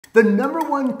The number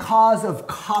one cause of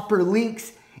copper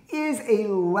leaks is a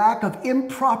lack of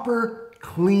improper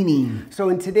cleaning. So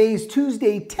in today's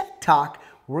Tuesday Tech Talk,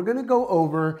 we're gonna go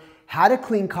over how to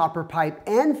clean copper pipe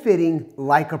and fitting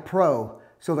like a pro.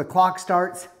 So the clock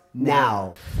starts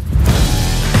now.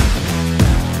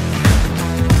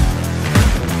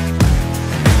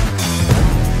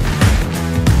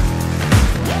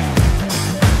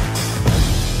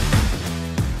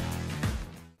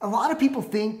 A lot of people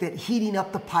think that heating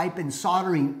up the pipe and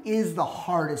soldering is the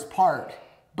hardest part.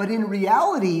 But in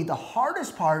reality, the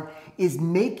hardest part is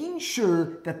making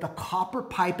sure that the copper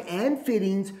pipe and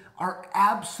fittings are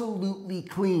absolutely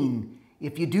clean.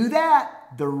 If you do that,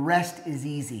 the rest is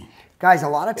easy. Guys, a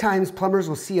lot of times plumbers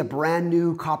will see a brand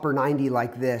new copper 90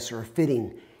 like this or a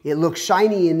fitting. It looks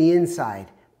shiny in the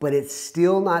inside, but it's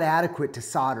still not adequate to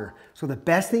solder. So the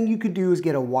best thing you could do is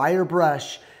get a wire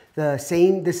brush. This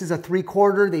is a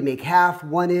 3/4, they make half,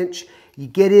 1 inch. You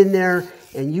get in there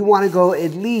and you wanna go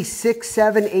at least 6,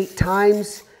 7, 8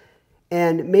 times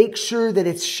and make sure that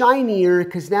it's shinier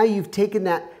because now you've taken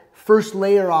that first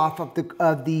layer off of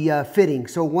the fitting.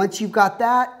 So once you've got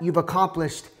that, you've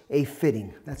accomplished a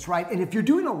fitting. That's right, and if you're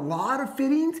doing a lot of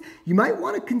fittings, you might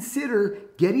wanna consider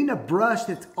getting a brush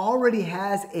that already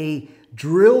has a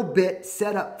drill bit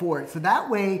set up for it. So that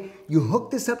way, you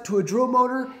hook this up to a drill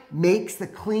motor, makes the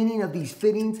cleaning of these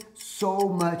fittings so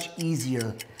much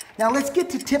easier. Now let's get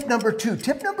to tip number 2.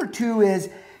 Tip number 2 is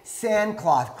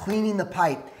sandcloth, cleaning the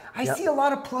pipe. I see a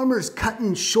lot of plumbers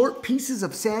cutting short pieces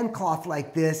of sandcloth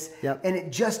like this, and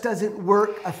it just doesn't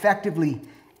work effectively.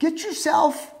 Get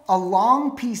yourself a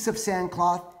long piece of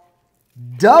sandcloth,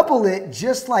 double it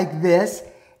just like this,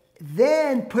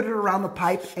 then put it around the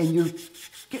pipe and you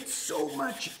get so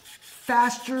much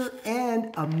faster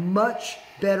and a much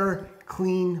better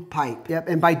clean pipe. Yep,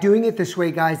 and by doing it this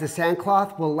way, guys, the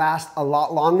sandcloth will last a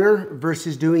lot longer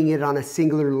versus doing it on a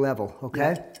singular level, okay?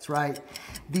 Yep, that's right.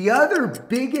 The other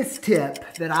biggest tip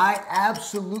that I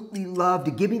absolutely love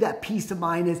to give me that peace of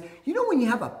mind is, you know when you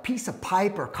have a piece of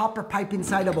pipe or copper pipe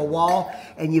inside of a wall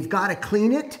and you've got to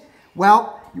clean it?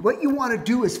 Well, what you want to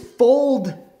do is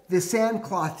fold the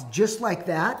sandcloth just like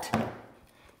that.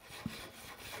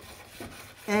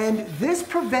 And this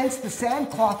prevents the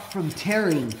sandcloth from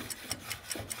tearing.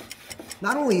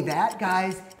 Not only that,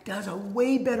 guys, it does a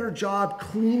way better job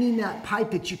cleaning that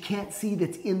pipe that you can't see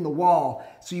that's in the wall.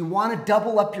 So you want to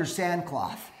double up your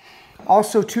sandcloth.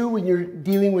 Also too, when you're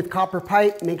dealing with copper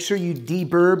pipe, make sure you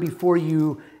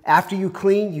deburr after you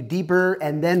clean, you deburr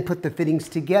and then put the fittings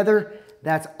together.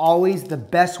 That's always the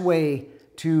best way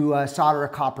to solder a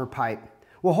copper pipe.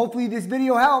 Well, hopefully this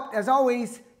video helped. As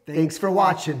always, thanks for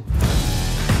watching.